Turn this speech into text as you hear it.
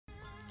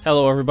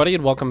Hello everybody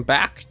and welcome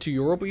back to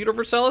Europa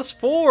Universalis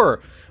 4!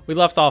 We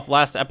left off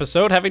last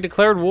episode having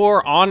declared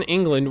war on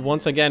England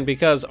once again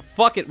because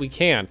fuck it, we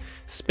can.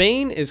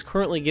 Spain is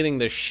currently getting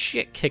the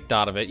shit kicked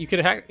out of it. You could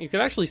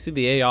actually see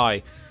the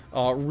AI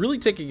really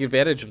taking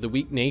advantage of the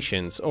weak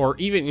nations, or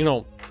even, you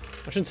know,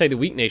 I shouldn't say the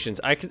weak nations,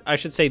 I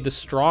should say the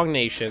strong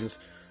nations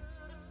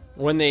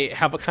when they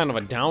have a kind of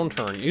a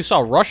downturn. You saw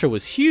Russia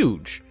was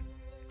huge.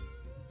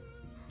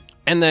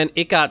 And then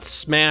it got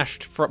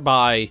smashed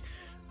by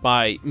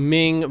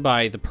Ming,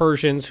 by the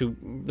Persians, who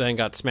then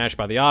got smashed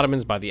by the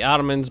Ottomans, by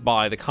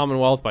the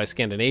Commonwealth, by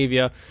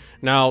Scandinavia.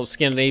 Now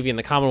Scandinavia and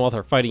the Commonwealth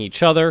are fighting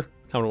each other.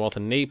 Commonwealth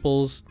and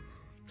Naples,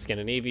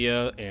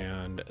 Scandinavia,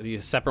 and the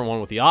separate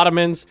one with the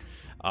Ottomans.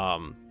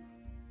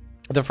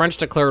 The French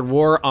declared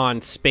war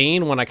on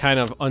Spain when I kind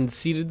of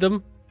unseated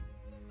them.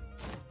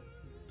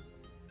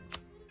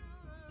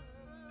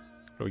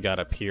 What do we got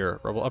up here?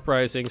 Rebel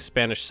uprising,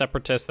 Spanish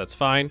separatists, that's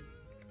fine.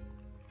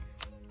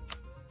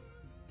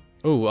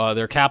 Ooh,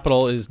 their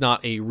capital is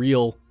not a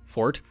real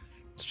fort.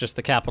 It's just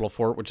the capital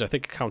fort, which I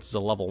think counts as a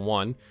level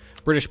 1.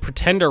 British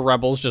pretender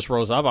rebels just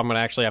rose up. I'm going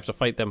to actually have to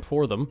fight them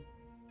for them.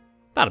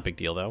 Not a big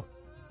deal, though.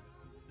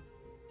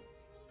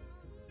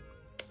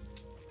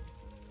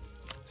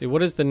 See,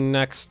 what is the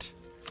next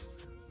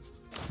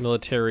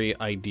military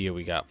idea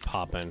we got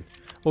popping?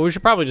 Well, we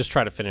should probably just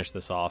try to finish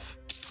this off.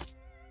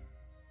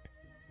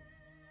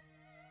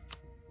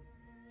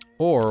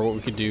 Or what we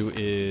could do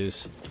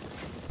is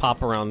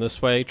pop around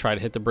this way, try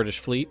to hit the British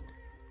fleet.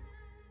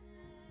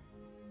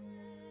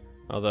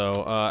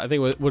 Although, I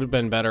think it would have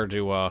been better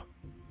to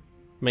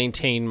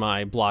maintain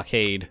my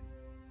blockade.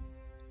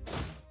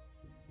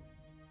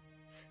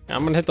 Now,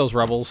 I'm gonna hit those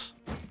rebels.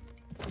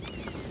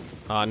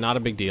 Not a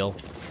big deal.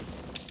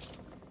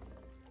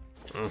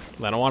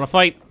 I don't want to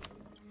fight.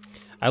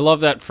 I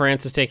love that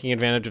France is taking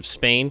advantage of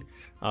Spain.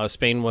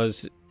 Spain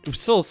was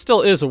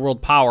still is a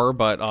world power,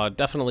 but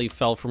definitely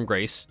fell from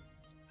grace.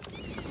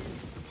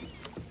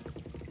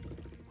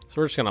 So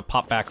we're just gonna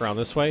pop back around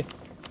this way.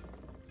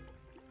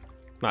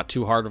 Not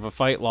too hard of a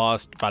fight.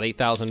 Lost about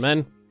 8,000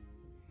 men.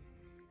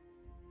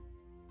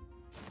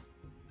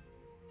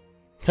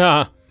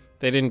 Haha,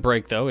 they didn't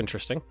break though.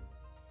 Interesting.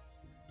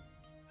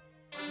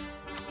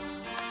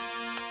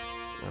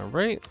 All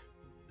right,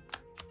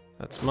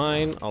 that's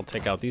mine. I'll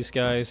take out these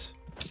guys.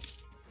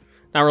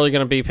 Not really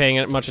gonna be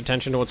paying much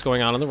attention to what's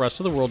going on in the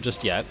rest of the world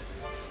just yet.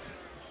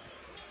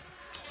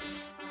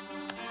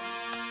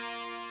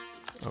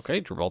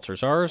 Okay,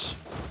 Gibraltar's ours.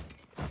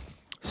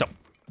 So,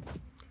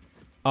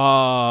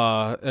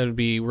 it'd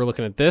be, we're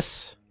looking at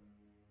this.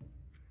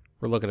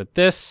 We're looking at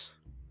this.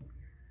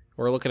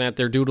 We're looking at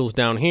their doodles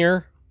down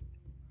here.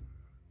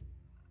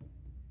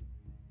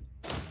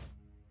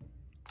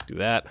 Do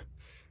that.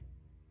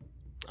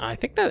 I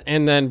think that,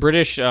 and then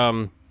British,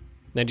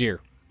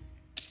 Niger.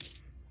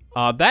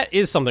 That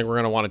is something we're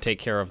going to want to take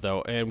care of,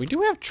 though. And we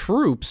do have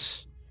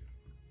troops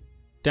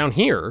down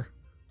here,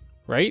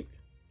 right?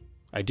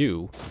 I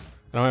do.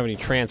 I don't have any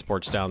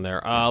transports down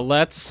there.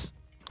 Let's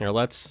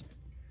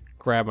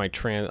grab my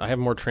I have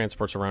more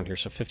transports around here,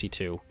 so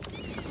 52.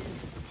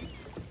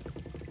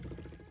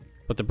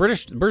 But the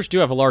British do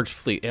have a large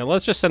fleet. And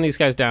let's just send these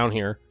guys down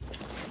here.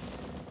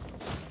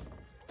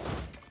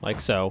 Like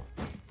so.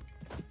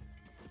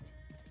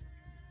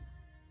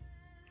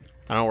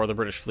 I don't know where the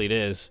British fleet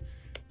is.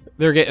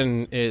 They're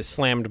getting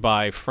slammed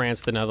by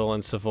France, the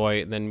Netherlands,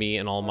 Savoy, and then me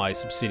and all my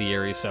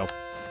subsidiaries, so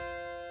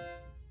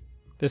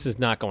this is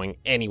not going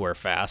anywhere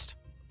fast.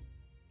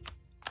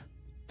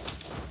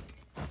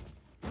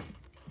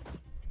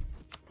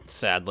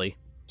 Sadly.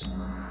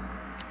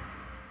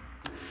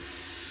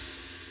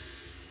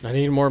 I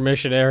need more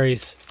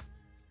missionaries.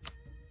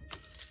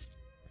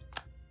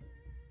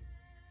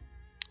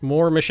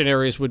 More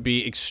missionaries would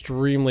be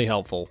extremely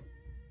helpful.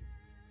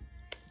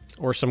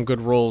 Or some good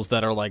rolls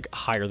that are like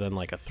higher than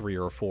like a 3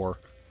 or a 4.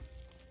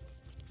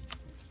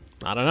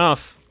 Not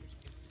enough.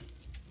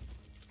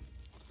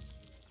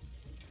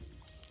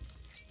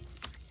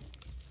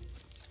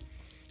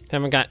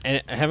 Haven't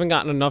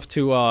gotten enough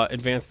to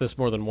advance this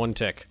more than 1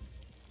 tick.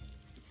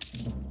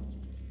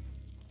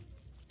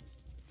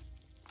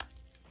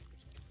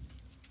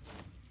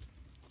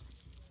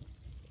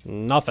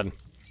 Nothing.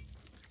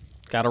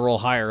 Gotta roll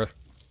higher.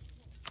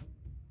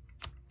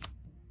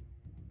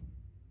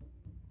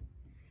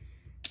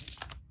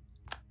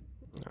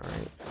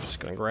 Alright, just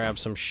gonna grab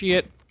some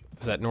shit.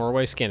 Is that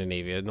Norway?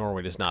 Scandinavia.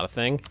 Norway is not a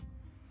thing.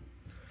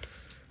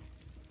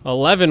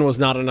 11 was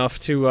not enough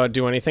to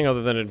do anything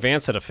other than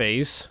advance at a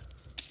phase.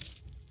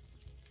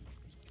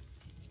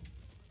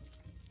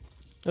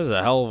 This is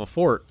a hell of a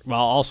fort. Well,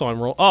 also I'm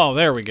roll. Oh,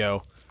 there we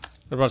go. I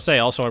was about to say,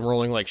 also I'm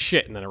rolling like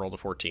shit, and then I rolled a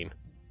 14.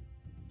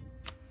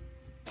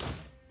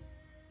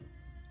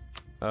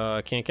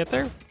 Can't get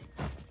there?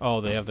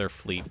 Oh, they have their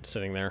fleet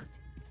sitting there.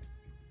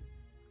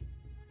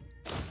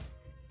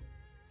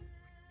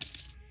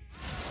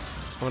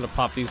 I'm gonna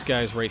pop these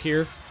guys right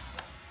here.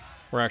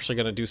 We're actually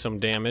gonna do some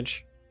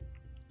damage.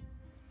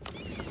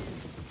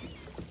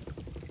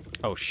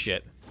 Oh,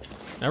 shit.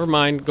 Never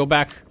mind. Go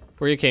back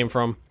where you came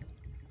from.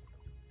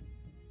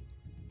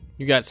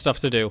 You got stuff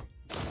to do.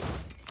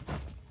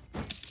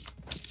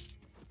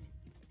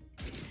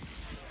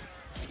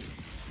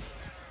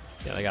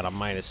 Yeah, they got a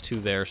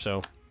 -2 there,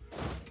 so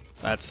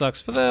that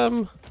sucks for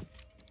them.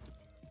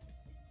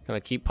 Gonna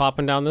keep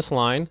popping down this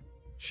line.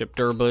 Ship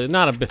durability,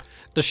 not a bit.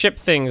 The ship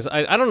things,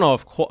 I don't know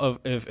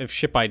if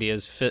ship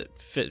ideas fit.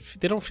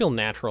 They don't feel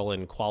natural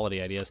in quality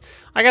ideas.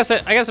 I guess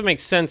it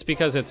makes sense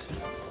because it's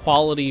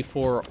quality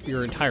for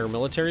your entire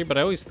military. But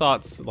I always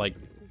thought like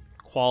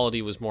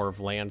quality was more of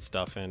land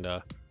stuff. And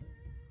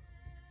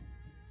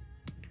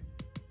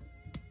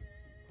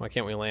why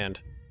can't we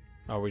land?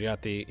 Oh, we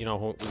got the we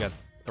got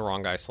the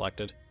wrong guy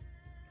selected.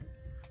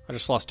 I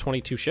just lost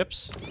 22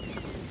 ships.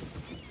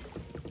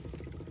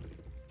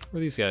 Where are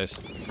these guys?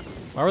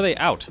 Why were they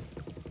out?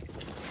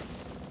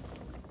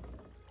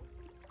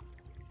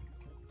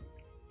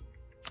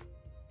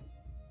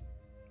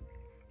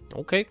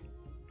 Okay.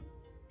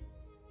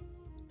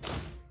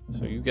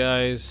 So you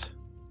guys...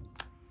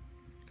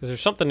 Because there's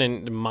something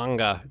in the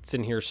manga. It's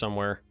in here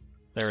somewhere.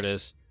 There it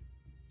is.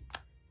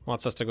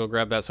 Wants us to go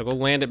grab that. So go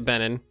land at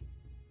Benin.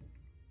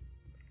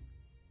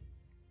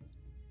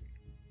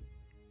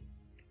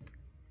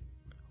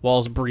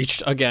 Walls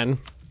breached again.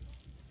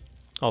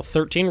 Oh,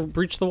 13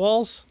 breached the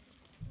walls?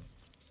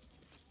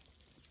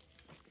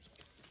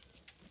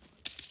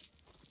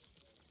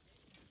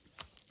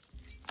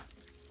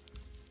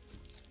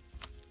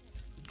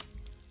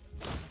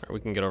 Alright, we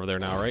can get over there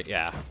now, right?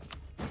 Yeah.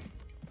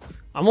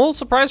 I'm a little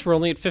surprised we're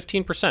only at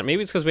 15%.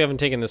 Maybe it's because we haven't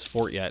taken this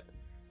fort yet.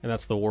 And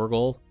that's the war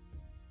goal,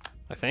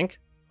 I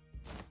think.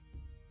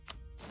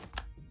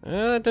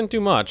 That didn't do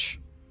much.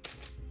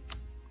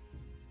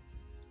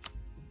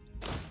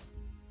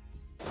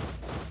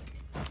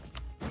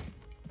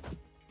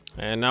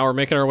 And now we're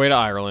making our way to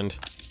Ireland.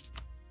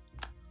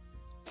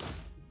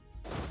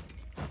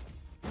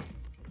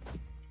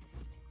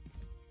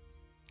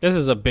 This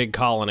is a big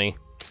colony.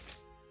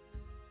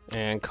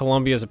 And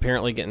Colombia's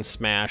apparently getting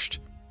smashed.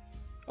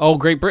 Oh,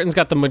 Great Britain's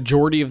got the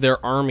majority of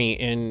their army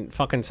in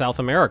fucking South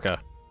America.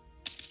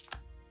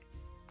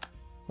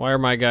 Why are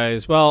my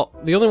guys... Well,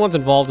 the only ones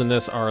involved in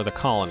this are the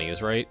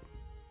colonies, right?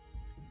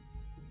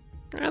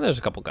 And there's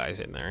a couple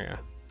guys in there,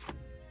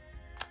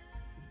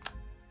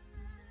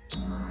 yeah.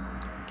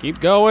 Keep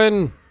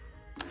going.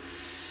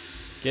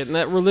 Getting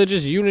that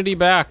religious unity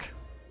back.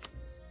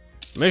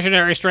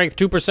 Missionary strength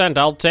 2%.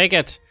 I'll take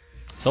it.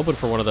 It's hoping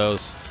for one of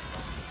those.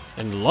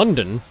 In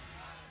London.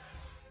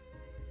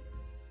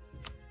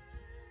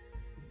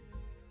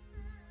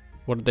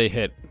 What did they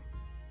hit?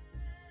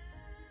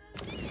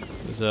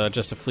 It was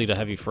just a fleet of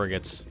heavy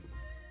frigates.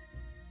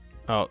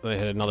 Oh, they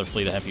hit another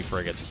fleet of heavy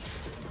frigates.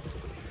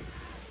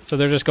 So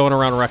they're just going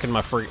around wrecking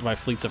my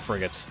fleets of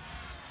frigates.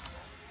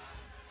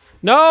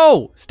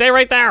 No! Stay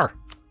right there!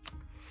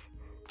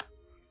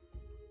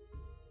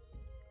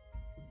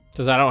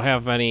 Because I don't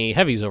have any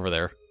heavies over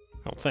there.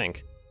 I don't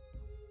think.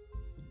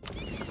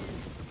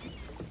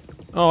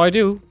 Oh, I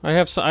do. I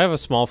have a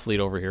small fleet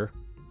over here.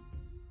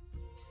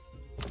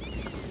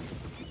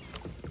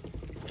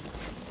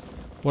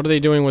 What are they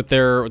doing with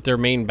their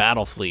main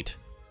battle fleet?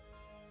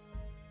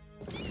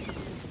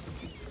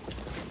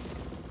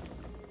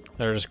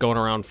 They're just going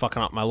around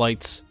fucking up my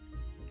lights.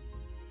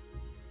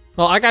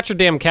 Well, I got your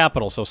damn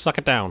capital, so suck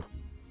it down.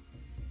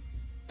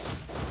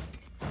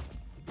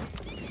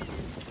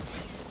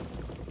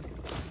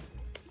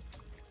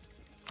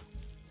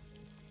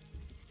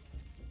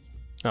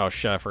 Oh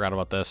shit, I forgot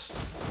about this.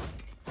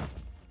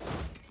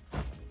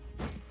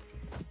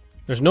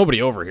 There's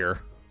nobody over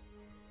here.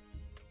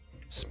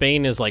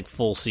 Spain is like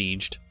full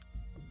sieged.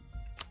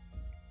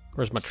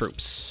 Where's my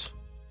troops?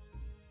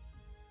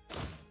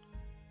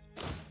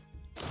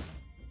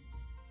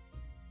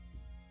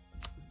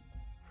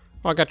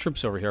 Oh, I got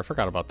troops over here. I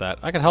forgot about that.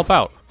 I can help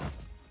out.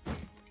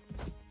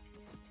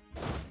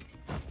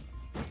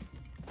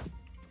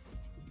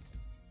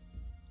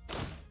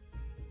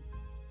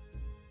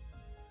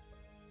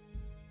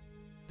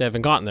 They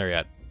haven't gotten there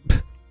yet.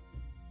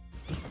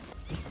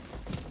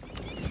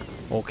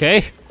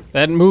 Okay. They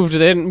hadn't moved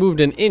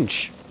an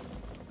inch.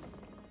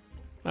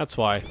 That's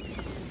why.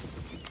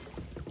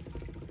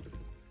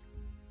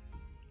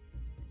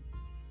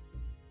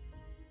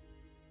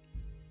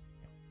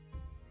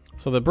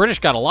 So the British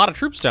got a lot of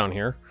troops down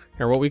here.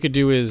 Here, what we could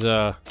do is,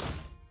 they're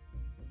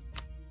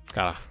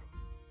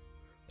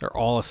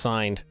all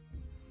assigned.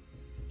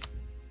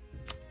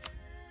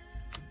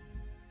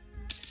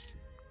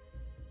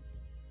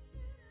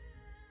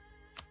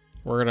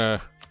 We're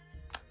gonna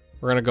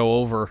go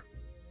over.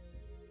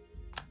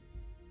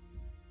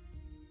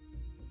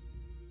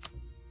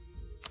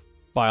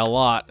 By a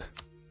lot.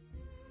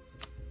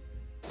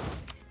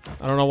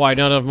 I don't know why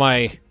none of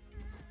my...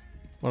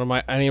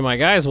 any of my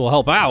guys will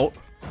help out.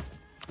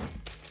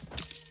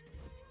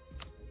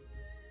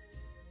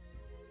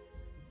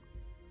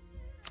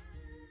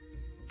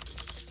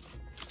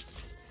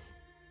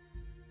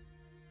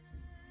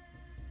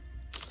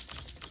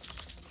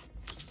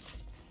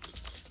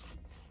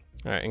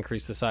 Alright,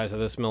 increase the size of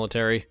this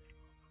military.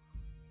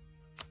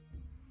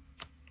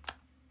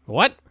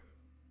 What?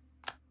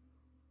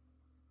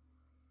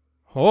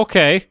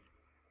 Okay.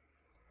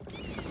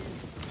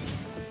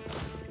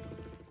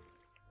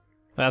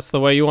 That's the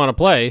way you want to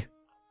play.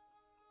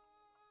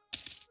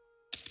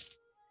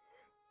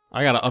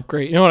 I gotta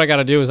upgrade. You know what I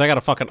gotta do is I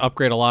gotta fucking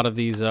upgrade a lot of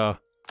these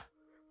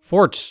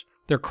forts.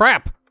 They're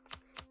crap.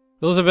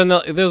 Those have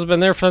been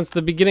there since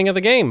the beginning of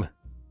the game.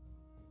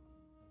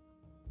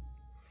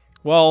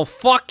 Well,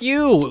 fuck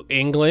you,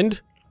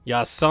 England.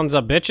 Ya sons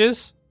of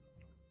bitches.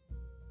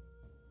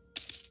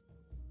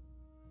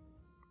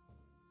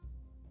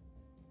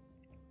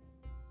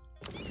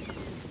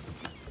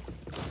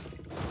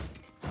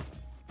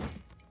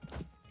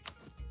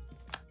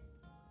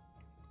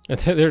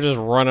 They're just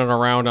running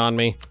around on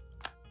me.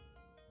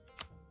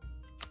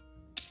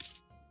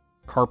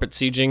 Carpet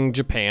sieging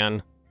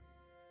Japan.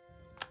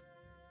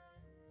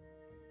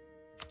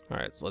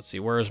 Alright, so let's see.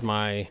 Where's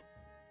my...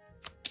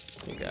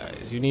 You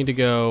guys, you need to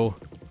go...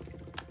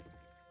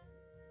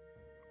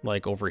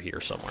 like, over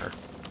here somewhere.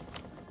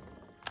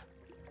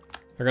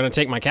 They're gonna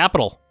take my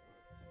capital.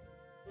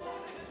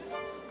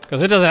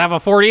 Because it doesn't have a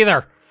fort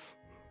either.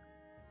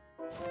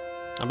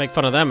 I make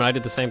fun of them, and I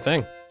did the same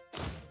thing.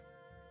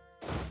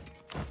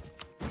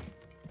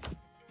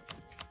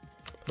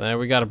 Then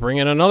we gotta bring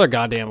in another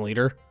goddamn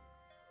leader.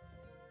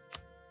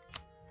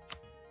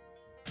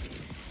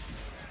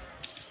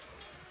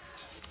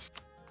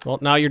 Well,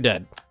 now you're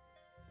dead.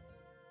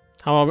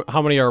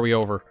 How many are we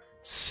over?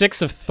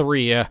 6 of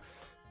 3, yeah.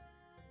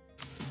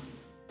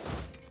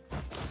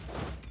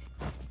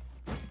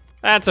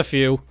 That's a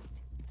few.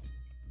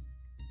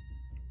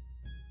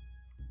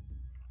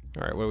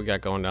 Alright, what do we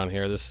got going down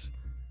here? This...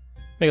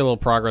 Make a little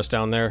progress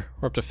down there.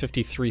 We're up to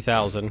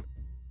 53,000.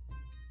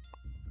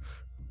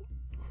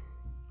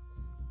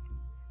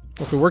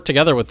 If we work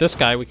together with this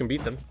guy, we can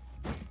beat them.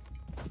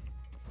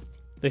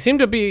 They seem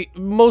to be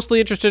mostly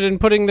interested in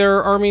putting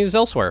their armies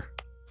elsewhere.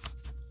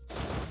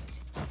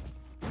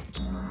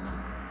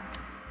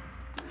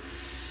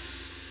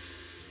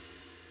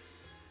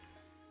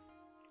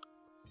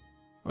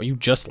 Oh, you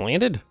just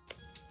landed?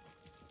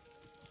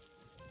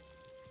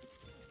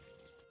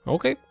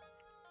 Okay.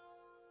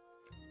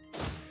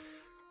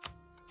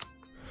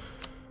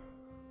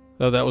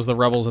 Oh, that was the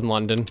rebels in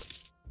London.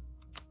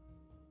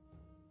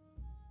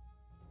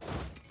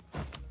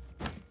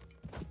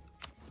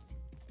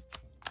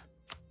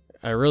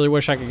 I really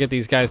wish I could get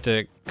these guys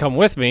to come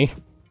with me.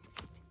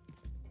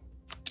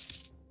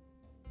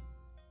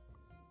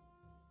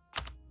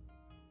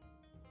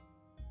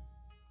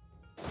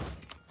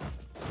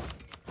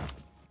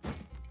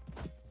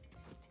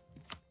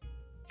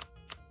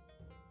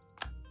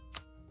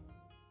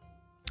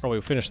 Oh,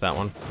 we finished that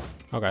one.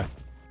 Okay.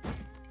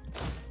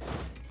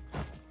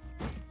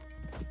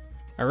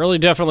 I really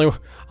definitely...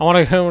 I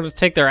want to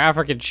take their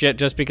African shit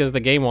just because the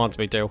game wants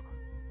me to.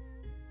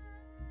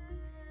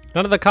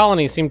 None of the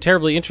colonies seem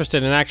terribly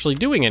interested in actually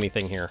doing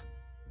anything here.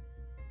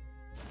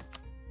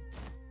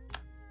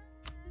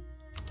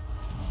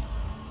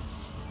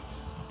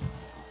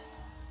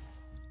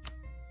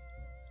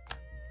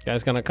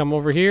 Guys gonna come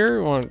over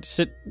here? Want to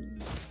sit...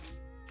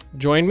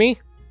 Join me?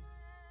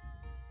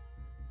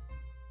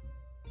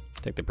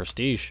 Take the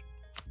prestige.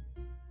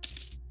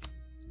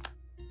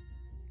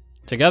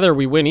 Together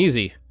we win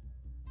easy.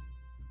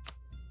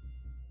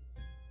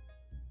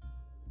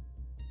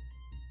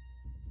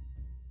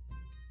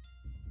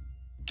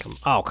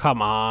 Oh,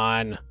 come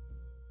on.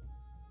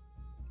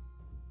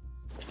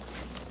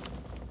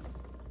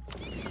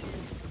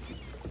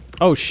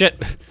 Oh,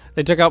 shit.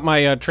 They took out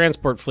my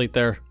transport fleet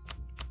there.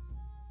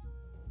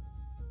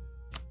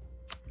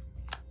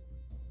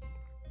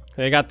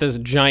 They got this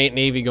giant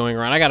navy going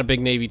around. I got a big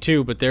navy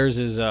too, but theirs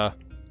is, See,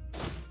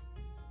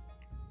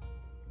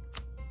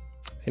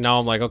 now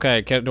I'm like,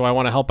 okay, do I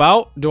want to help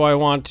out? Do I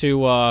want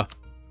to,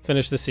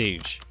 finish the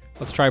siege?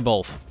 Let's try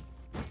both.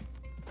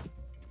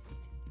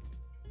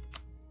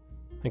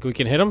 Think we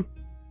can hit him?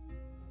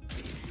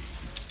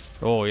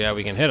 Oh, yeah,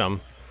 we can hit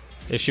him.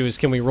 The issue is,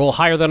 can we roll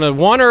higher than a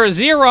 1 or a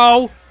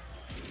 0? Do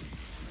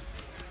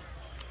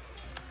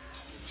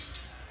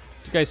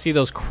you guys see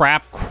those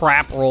crap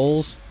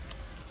rolls?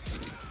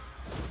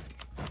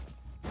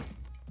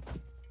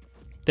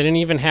 They didn't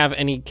even have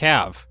any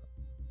cav.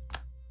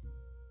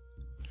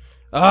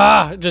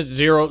 Ah, just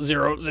 0,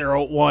 0,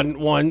 0, 1,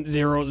 1,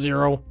 0,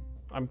 0.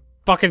 I'm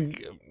fucking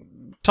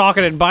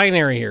talking in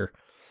binary here.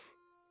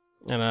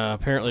 And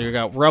apparently we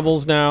got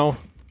rebels now.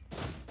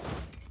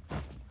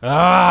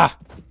 Ah!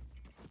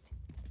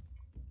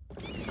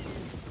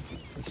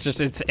 It's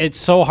just, it's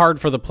so hard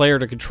for the player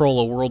to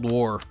control a world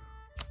war.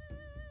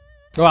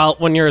 Well,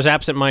 when you're as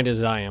absent-minded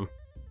as I am.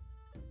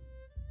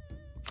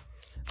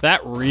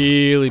 That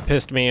really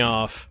pissed me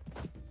off.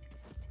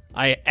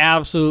 I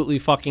absolutely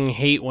fucking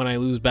hate when I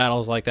lose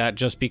battles like that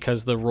just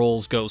because the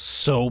rolls go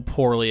so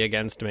poorly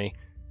against me.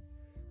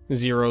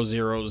 0,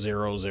 0,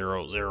 0,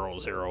 0, 0,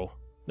 0.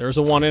 There's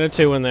a 1 and a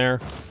 2 in there.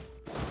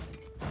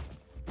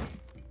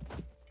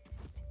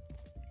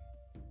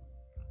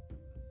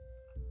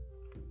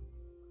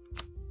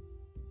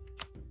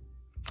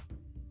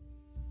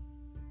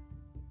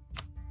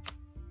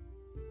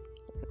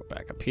 Go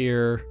back up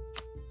here.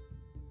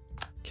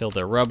 Kill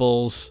their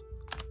rebels.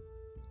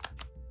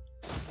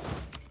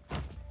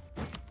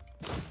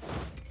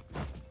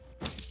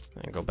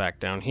 And go back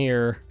down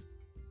here.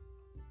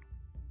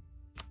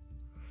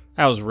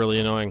 That was really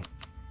annoying.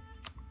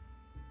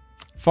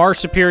 Far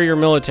superior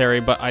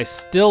military, but I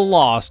still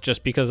lost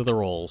just because of the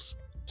rolls.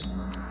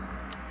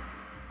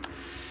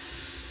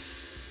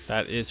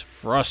 That is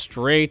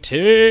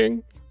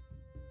frustrating.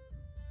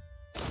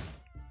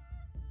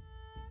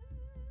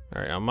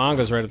 All right, now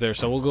Manga's right up there,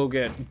 so we'll go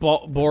get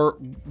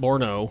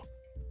Borno.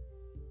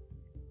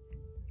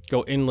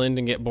 Go inland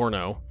and get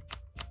Borno.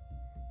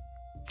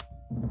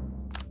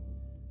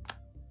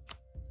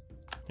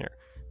 Here,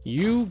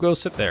 you go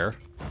sit there,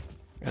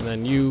 and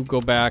then you go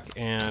back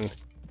and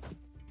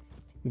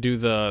do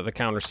the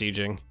counter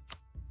sieging.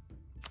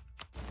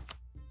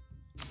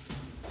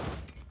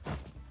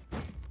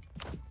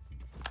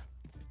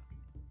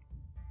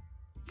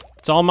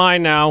 It's all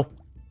mine now.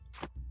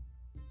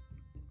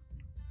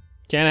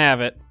 Can't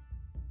have it.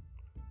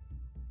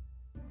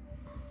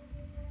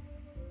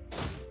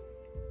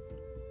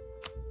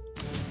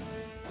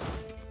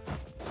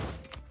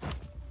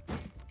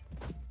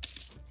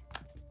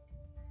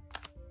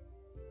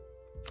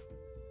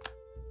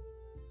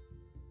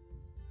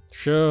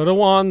 Should've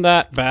won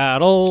that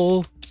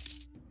battle.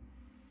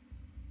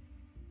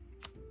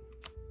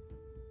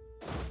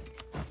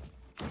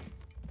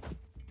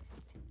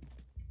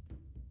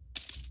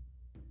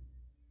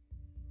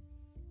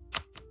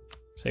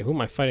 Say, who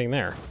am I fighting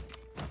there?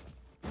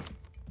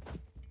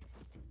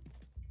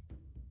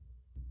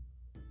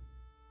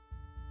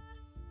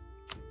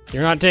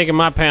 You're not taking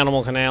my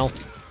Panama Canal.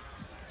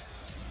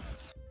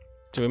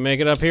 Do we make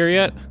it up here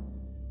yet?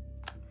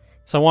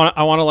 So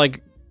I want to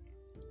like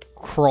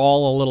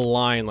crawl a little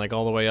line like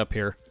all the way up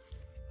here.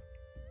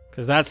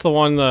 Because that's the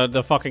one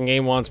the fucking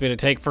game wants me to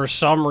take for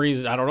some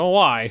reason. I don't know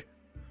why.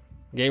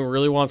 The game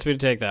really wants me to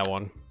take that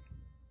one.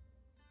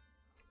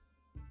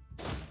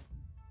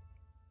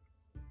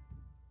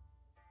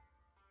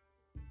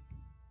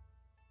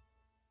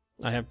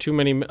 I have too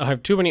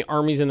many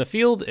armies in the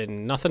field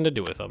and nothing to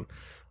do with them.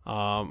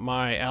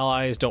 My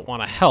allies don't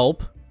want to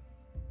help.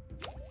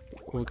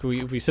 If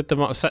we sick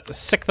them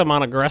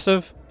on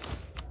aggressive,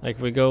 like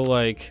we go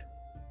like.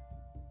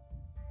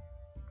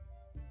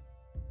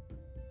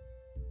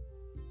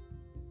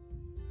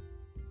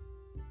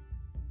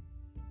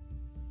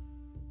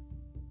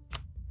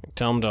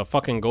 Tell them to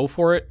fucking go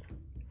for it.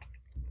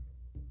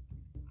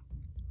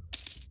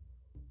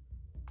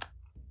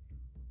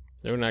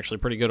 They're doing actually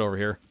pretty good over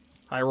here.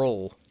 High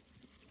roll.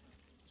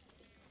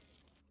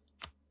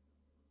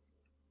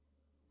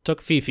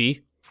 Took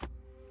Fifi.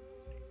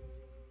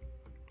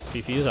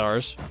 Fifi is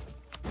ours.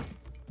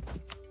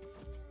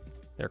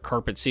 They're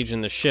carpet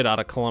sieging the shit out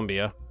of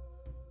Colombia.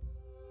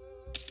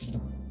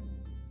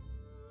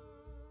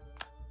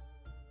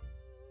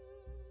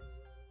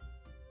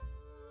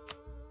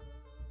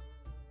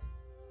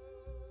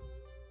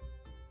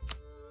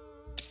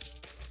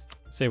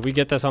 Say if we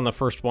get this on the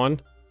first one.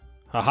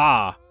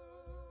 Haha.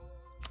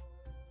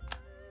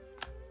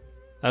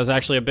 That was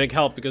actually a big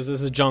help because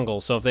this is jungle,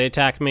 so if they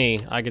attack me,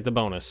 I get the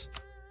bonus.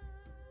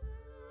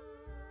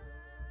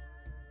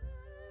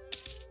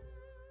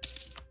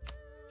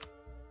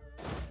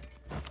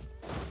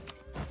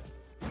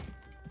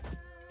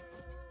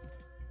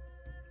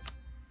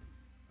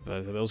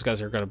 Those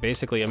guys are going to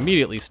basically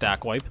immediately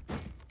stack wipe.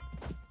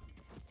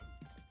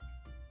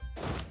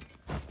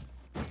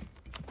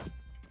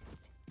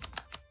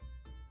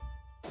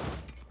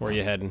 Where are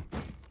you heading?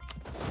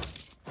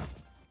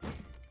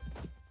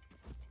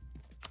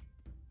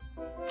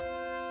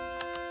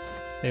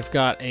 They've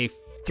got a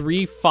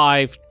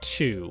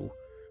 3-5-2.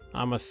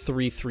 I'm a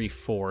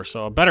 3-3-4,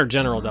 so a better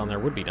general down there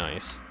would be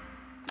nice.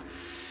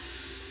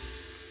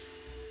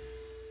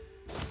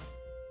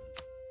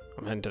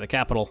 I'm heading to the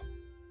capital.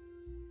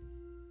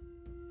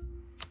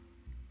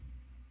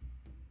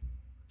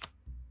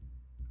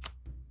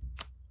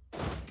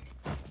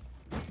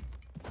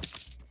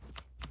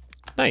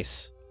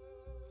 Nice.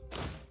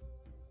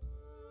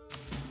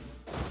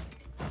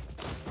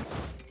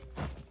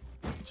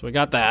 So we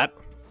got that.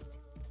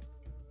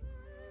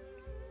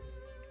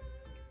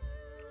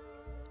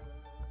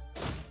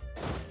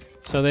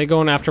 So are they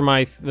going after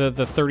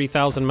the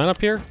 30,000 men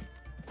up here?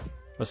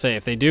 Let's say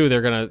if they do,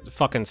 they're gonna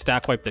fucking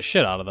stack wipe the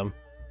shit out of them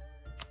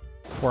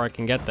before I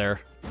can get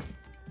there.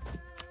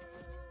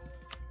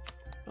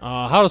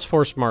 How does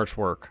forced march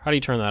work? How do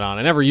you turn that on?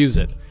 I never use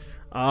it.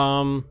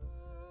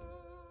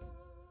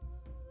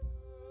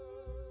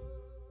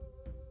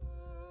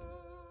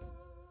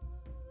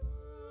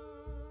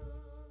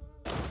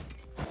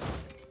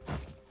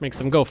 Makes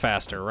them go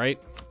faster, right?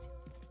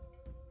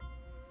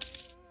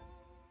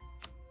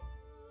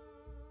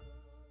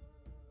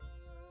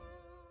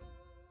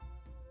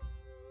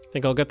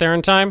 Think I'll get there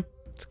in time?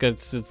 It's good.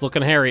 It's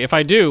looking hairy. If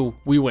I do,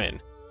 we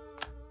win.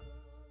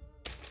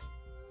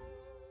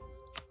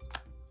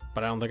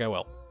 But I don't think I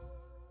will.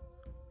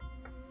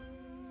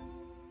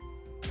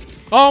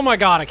 Oh my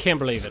god, I can't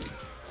believe it.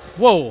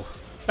 Whoa,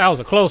 that was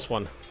a close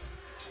one.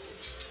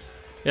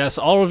 Yes,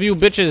 all of you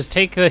bitches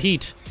take the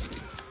heat.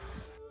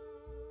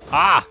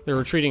 Ah, they're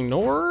retreating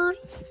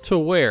north to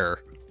where?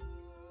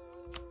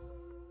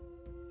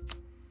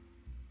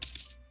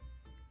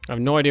 I have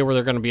no idea where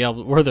they're going to be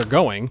able, where they're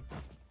going.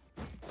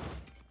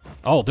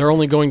 Oh, they're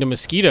only going to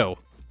Mosquito.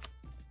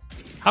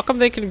 How come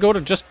they can go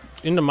to just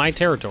into my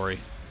territory?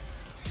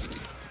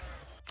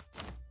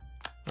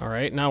 All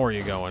right, now where are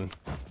you going?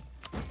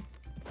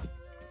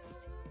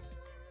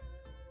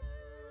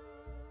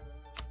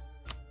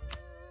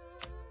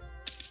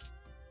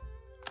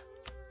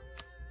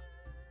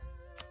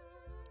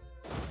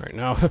 All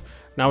right,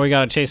 now we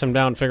gotta chase them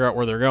down, figure out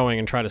where they're going,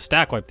 and try to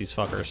stack wipe these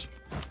fuckers.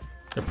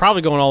 They're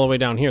probably going all the way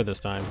down here this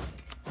time.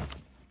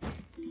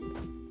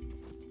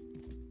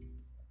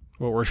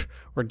 Well,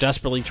 we're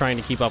desperately trying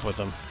to keep up with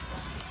them.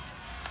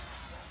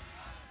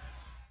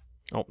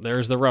 Oh,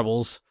 there's the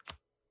rebels.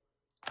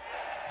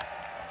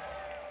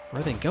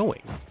 Where are they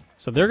going?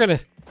 So they're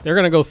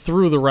gonna go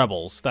through the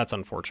rebels. That's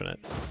unfortunate.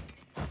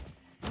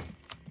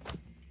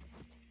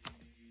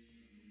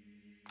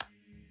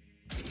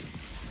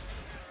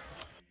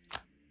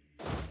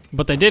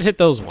 But they did hit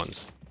those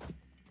ones,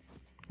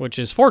 which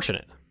is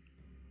fortunate.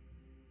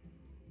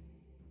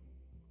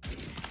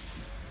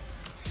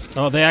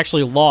 Oh, they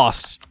actually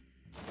lost.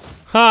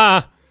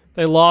 Ha!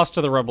 They lost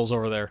to the rebels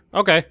over there.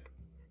 Okay.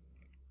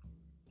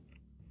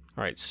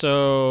 All right,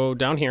 so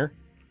down here.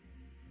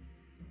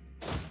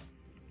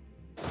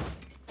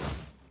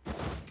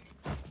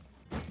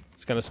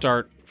 It's got to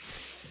start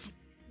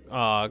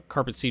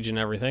carpet siege and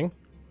everything.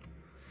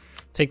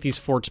 Take these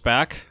forts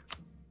back.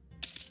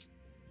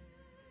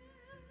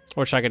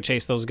 Wish I could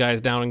chase those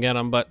guys down and get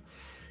them, but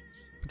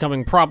it's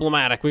becoming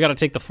problematic. We got to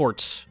take the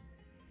forts.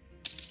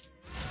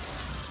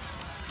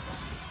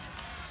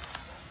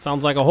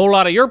 Sounds like a whole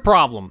lot of your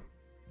problem.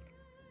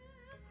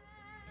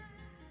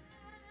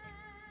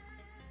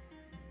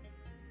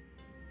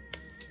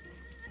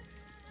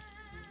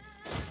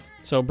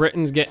 So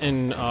Britain's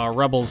getting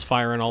rebels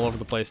firing all over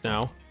the place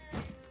now.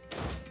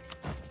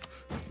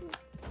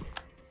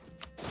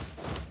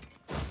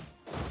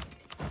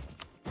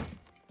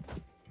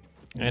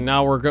 And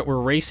now we're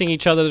racing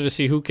each other to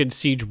see who can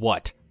siege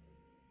what.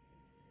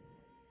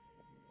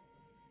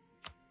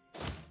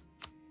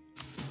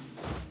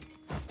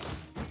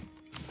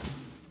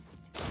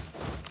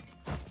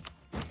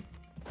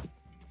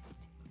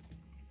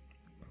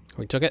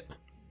 We took it?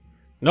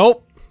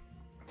 Nope.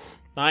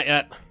 Not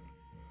yet.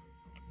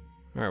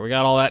 Alright, we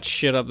got all that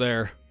shit up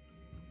there.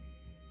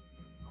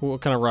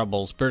 What kind of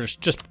rebels? British,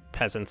 just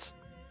peasants.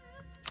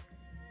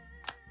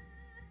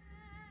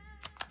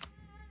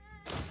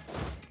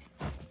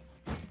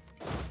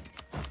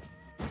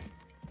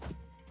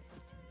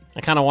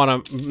 I kind of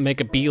want to make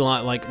a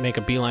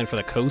beeline, for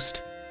the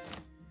coast.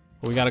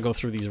 We got to go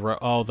through these.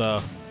 Oh,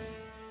 the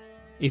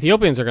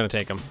Ethiopians are going to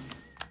take them.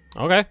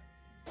 Okay.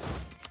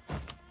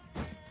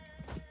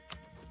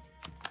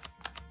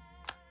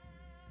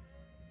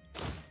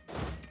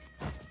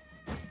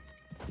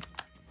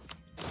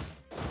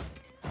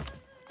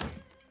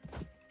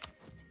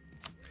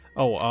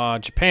 Oh,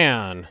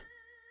 Japan.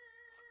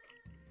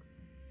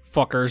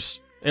 Fuckers.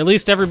 At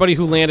least everybody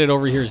who landed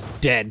over here is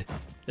dead.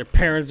 Their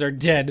parents are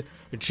dead.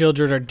 Their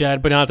children are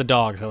dead, but not the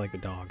dogs. I like the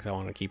dogs. I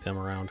want to keep them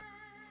around.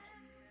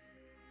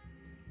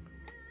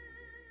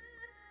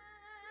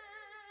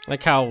 I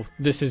like how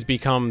this has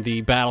become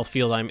the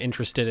battlefield I'm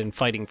interested in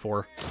fighting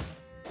for.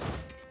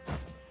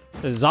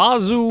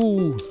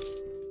 Zazu!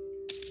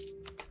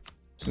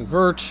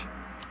 Convert.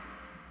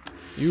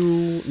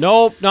 You...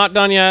 Nope, not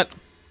done yet.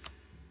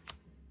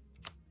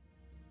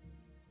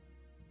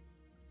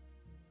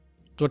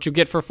 That's what you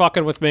get for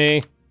fucking with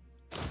me.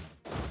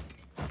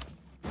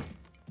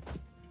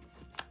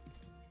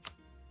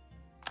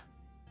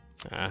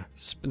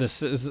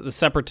 This is the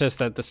separatists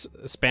that the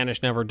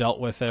Spanish never dealt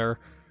with. They're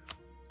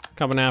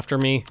coming after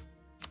me.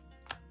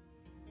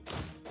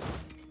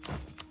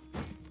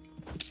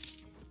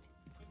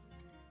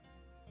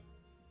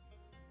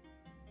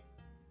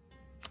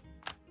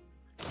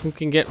 Who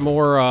can get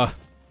more,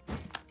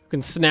 who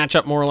can snatch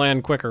up more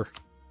land quicker?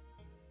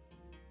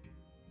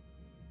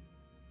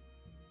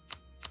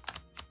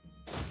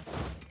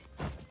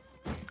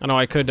 I know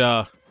I could,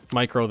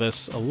 micro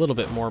this a little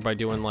bit more by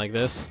doing like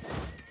this.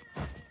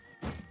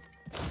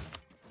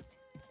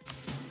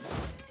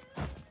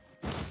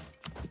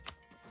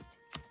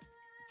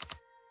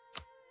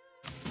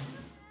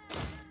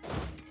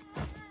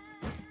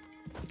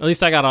 At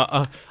least I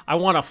got I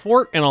want a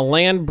fort and a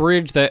land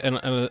bridge that, and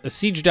a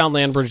siege down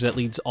land bridge that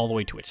leads all the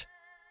way to it.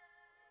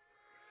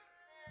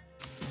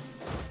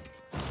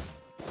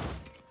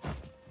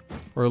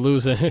 We're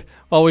losing.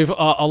 Well, we've,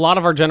 a lot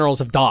of our generals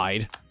have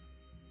died.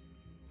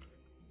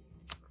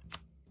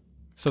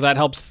 So that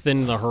helps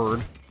thin the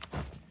herd.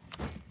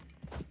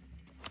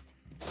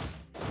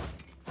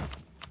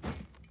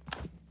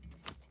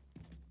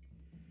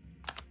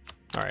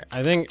 All right,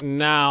 I think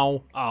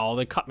now, oh,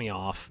 they cut me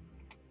off.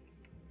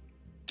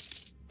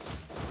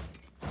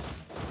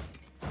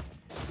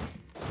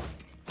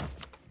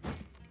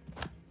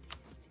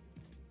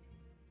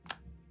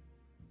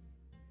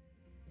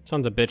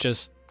 Sons of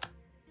bitches.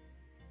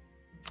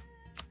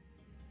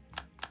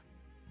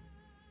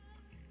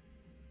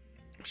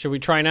 Should we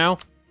try now?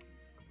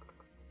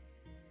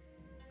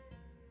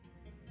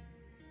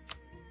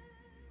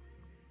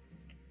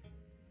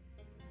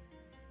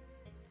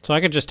 So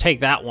I could just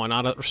take that one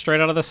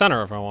straight out of the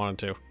center if I wanted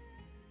to.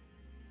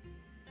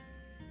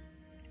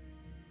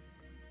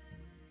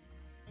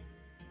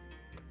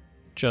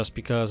 Just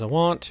because I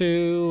want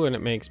to, and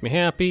it makes me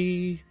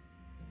happy.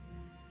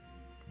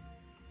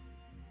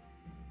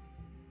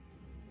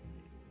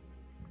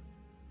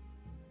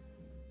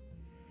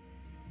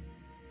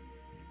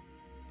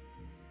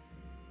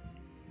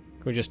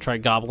 Can we just try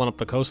gobbling up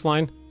the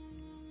coastline?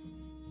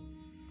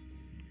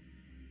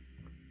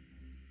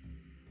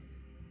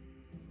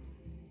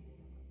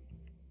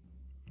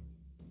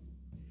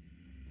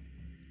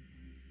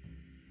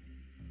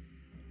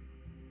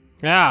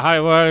 Yeah,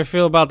 what do you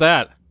feel about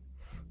that?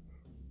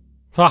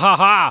 Ha ha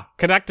ha!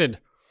 Connected!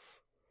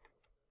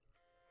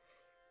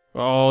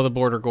 Oh, the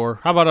border gore.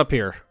 How about up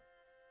here?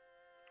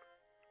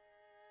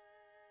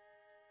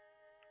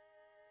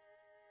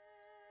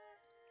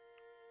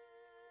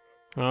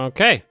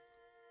 Okay.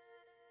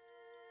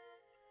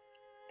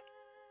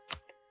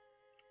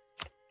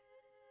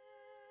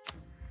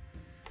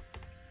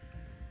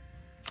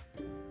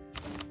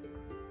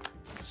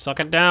 Suck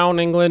it down,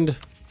 England.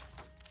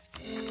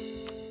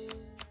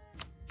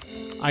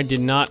 I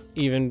did not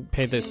even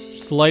pay the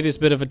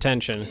slightest bit of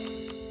attention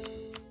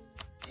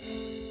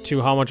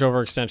to how much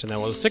overextension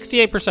that was.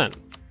 68%.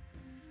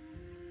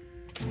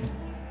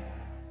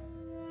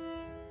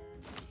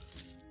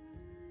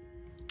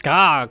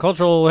 Ah,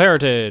 cultural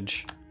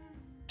heritage.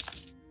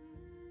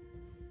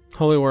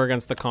 Holy War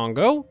against the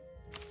Congo.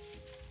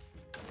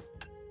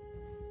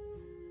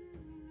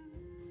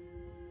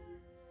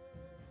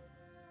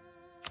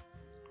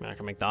 I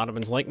can make the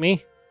Ottomans like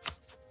me.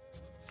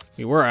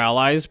 We were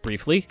allies,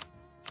 briefly.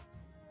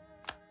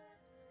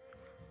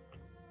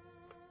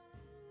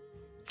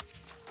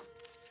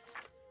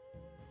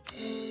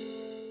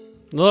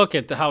 Look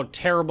at how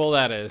terrible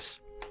that is.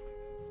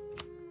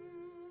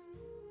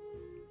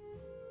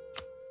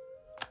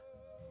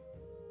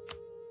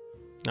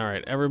 All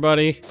right,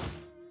 everybody.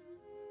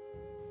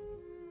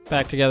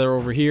 Back together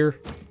over here.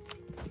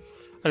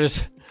 I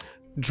just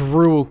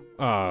drew...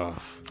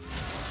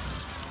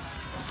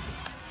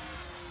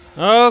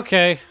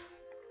 Okay.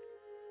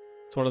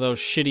 It's one of those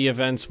shitty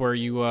events where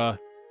you are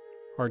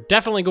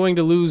definitely going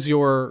to lose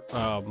your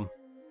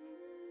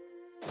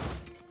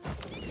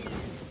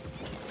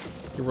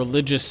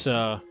religious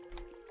your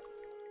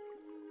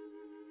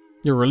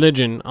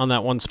religion on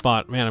that one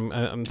spot. Man,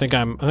 I think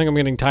I'm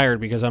getting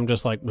tired because I'm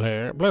just like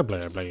blah blah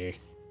blah blah.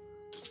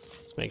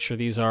 Let's make sure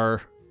these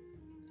are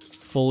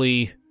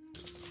fully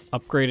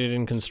upgraded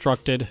and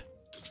constructed.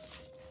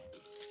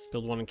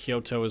 Build one in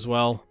Kyoto as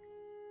well.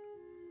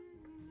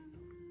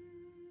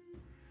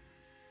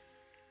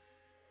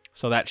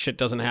 So that shit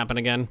doesn't happen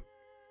again.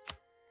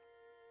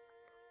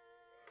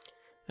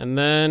 And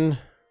then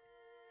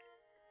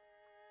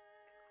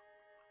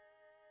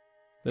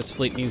this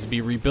fleet needs to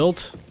be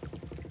rebuilt.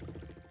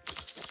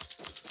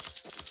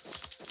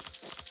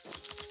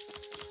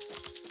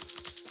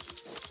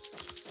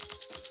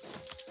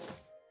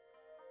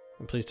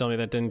 And please tell me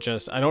that didn't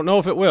just... I don't know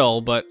if it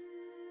will, but...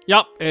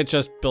 Yup, it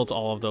just built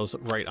all of those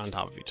right on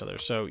top of each other.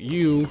 So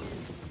you...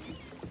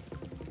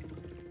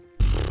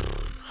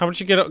 How about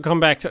you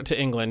come back to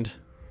England?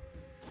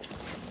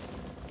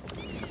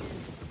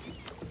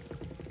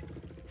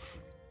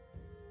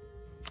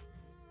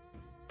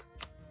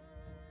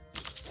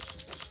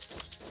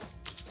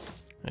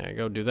 There you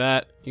go, do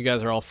that. You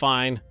guys are all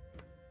fine.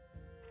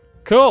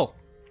 Cool!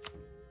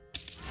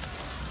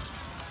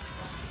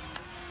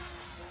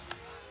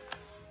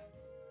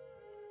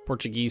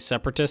 Portuguese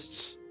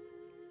separatists.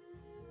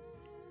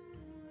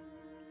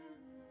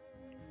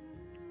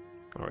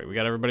 Alright, we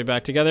got everybody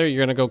back together.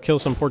 You're gonna go kill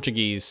some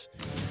Portuguese.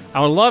 I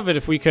would love it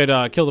if we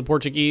could kill the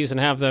Portuguese and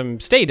have them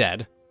stay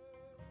dead.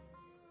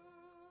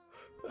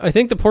 I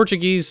think the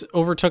Portuguese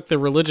overtook the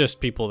religious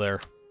people there.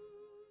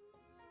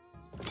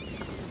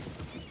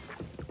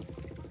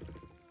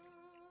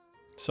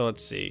 So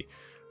let's see.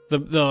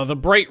 The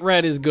bright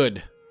red is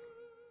good.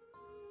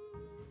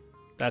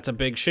 That's a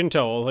big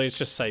Shinto, although it's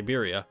just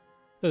Siberia.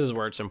 This is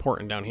where it's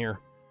important down here.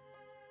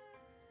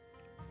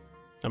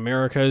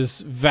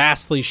 America's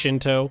vastly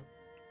Shinto.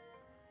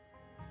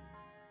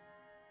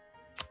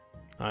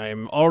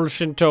 I'm all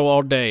Shinto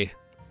all day.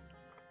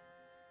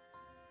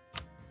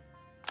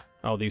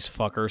 Oh, these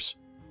fuckers.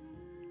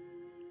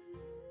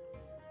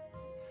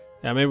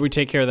 Yeah, maybe we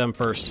take care of them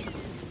first.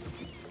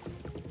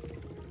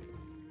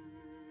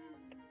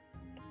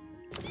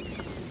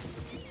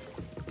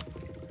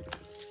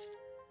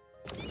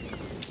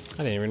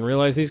 I didn't even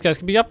realize these guys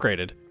could be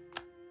upgraded.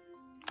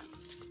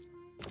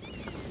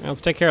 Now let's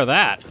take care of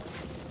that.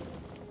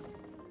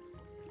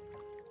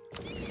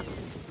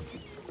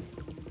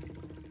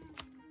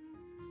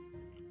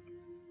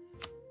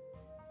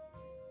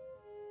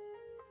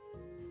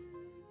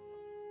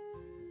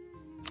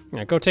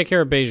 Yeah, go take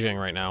care of Beijing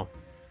right now.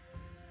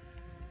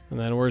 And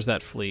then where's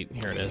that fleet?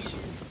 Here it is.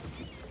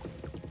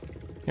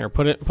 Here,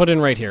 put in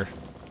right here.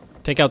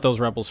 Take out those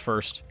rebels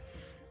first.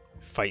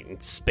 Fighting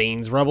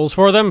Spain's rebels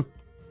for them.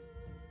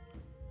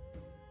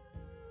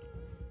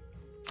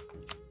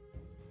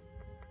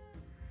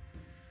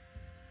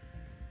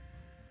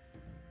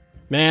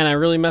 Man, I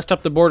really messed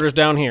up the borders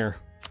down here.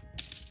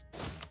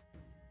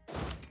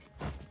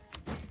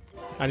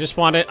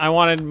 I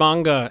wanted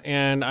manga,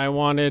 and I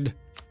wanted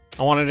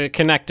it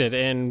connected,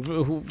 and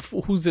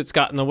who's it's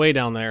got in the way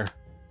down there?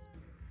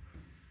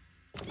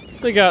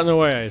 They got in the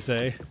way, I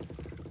say.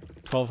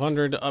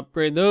 1200 to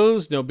upgrade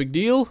those, no big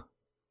deal.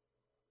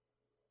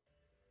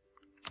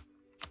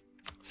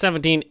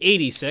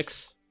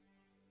 1786.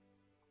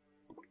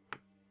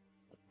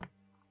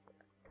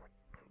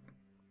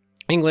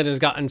 England has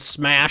gotten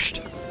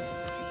smashed.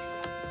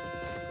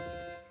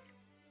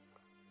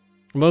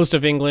 Most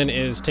of England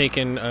is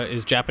taken,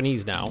 is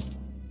Japanese now.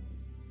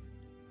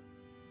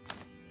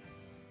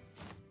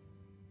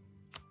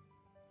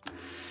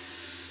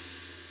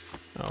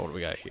 Oh, what do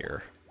we got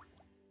here?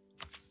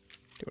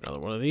 Do another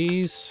one of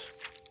these.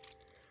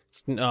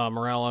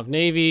 Morale of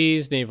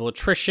navies, naval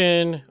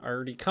attrition,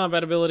 RD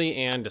combat ability,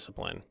 and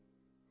discipline.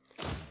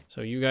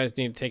 So you guys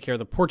need to take care of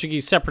the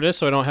Portuguese separatists,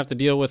 so I don't have to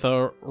deal with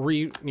a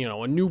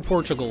new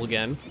Portugal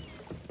again.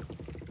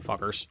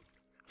 Fuckers.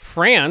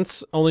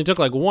 France only took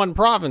like one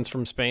province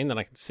from Spain that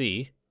I could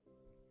see.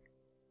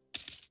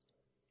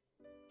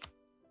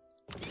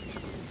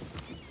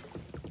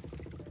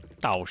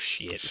 Oh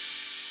shit.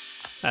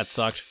 That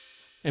sucked.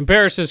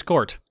 Embarrass his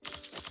court.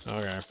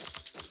 Okay.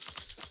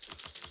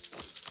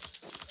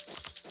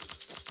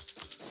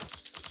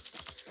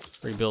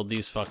 Rebuild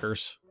these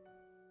fuckers.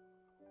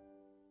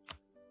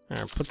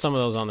 Alright, put some of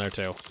those on there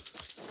too.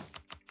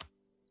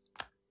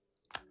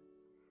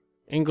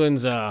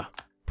 England's a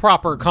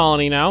proper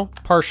colony now,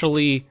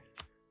 partially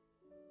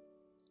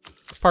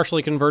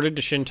converted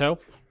to Shinto.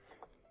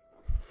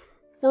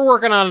 We're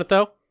working on it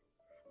though.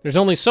 There's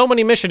only so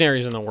many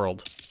missionaries in the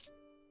world.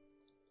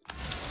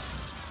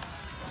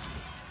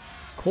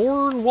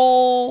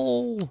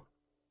 Cornwall!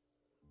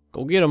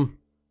 Go get them.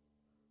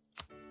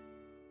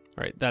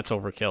 Alright, that's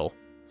overkill.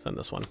 Send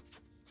this one.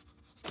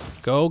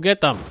 Go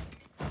get them.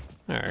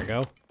 There we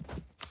go.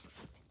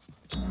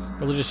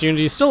 Religious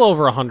unity is still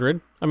over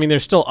 100. I mean,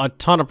 there's still a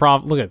ton of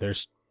look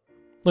at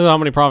how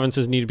many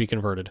provinces need to be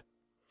converted.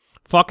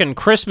 Fucking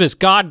Christmas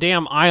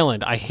goddamn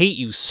island. I hate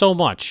you so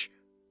much.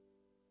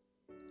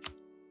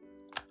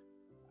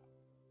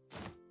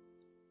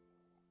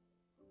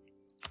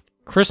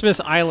 Christmas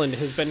Island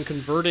has been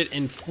converted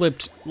and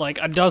flipped like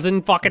a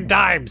dozen fucking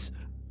times.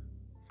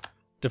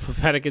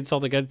 Diplomatic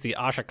insult against the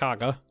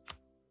Ashikaga.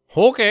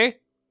 Okay.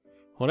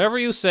 Whatever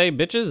you say,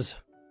 bitches.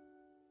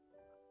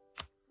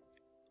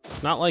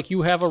 It's not like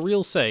you have a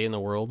real say in the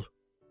world.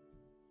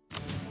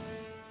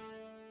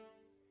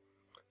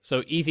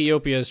 So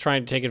Ethiopia is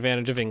trying to take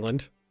advantage of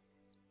England.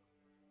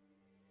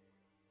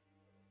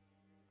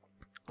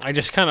 I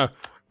just kind of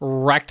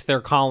wrecked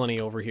their colony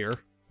over here.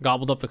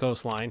 Gobbled up the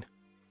coastline.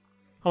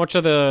 How much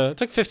of the... It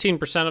took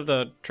 15% of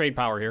the trade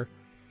power here.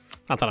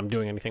 Not that I'm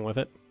doing anything with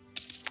it.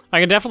 I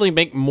could definitely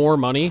make more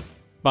money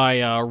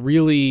by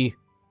really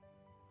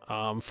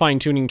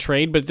fine-tuning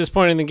trade, but at this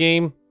point in the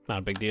game, not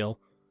a big deal.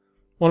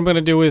 What I'm going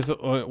to do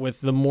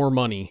with the more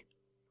money.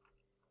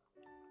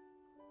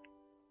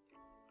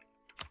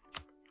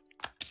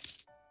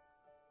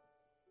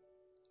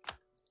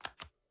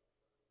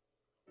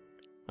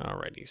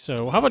 Alrighty,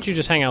 so how about you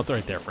just hang out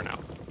right there for now?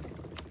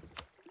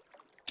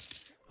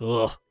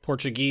 Ugh,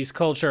 Portuguese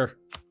culture.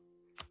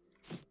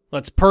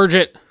 Let's purge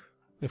it,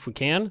 if we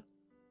can.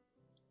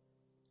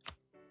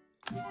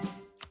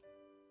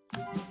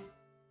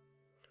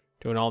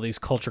 Doing all these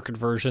culture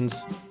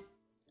conversions.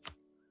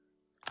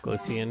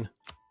 Galician,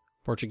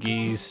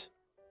 Portuguese,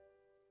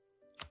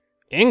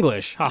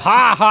 English. Ha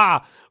ha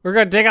ha! We're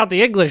gonna take out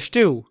the English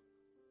too.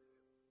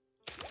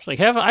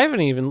 Like, I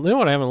haven't even. You know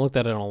what I haven't looked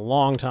at in a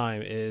long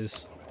time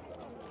is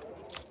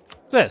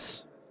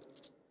this.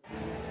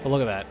 But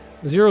look at that,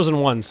 zeros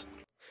and ones.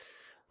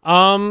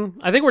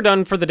 I think we're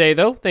done for the day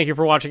though. Thank you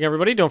for watching,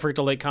 everybody. Don't forget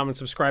to like, comment,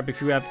 subscribe if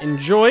you have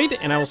enjoyed,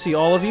 and I will see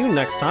all of you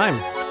next time.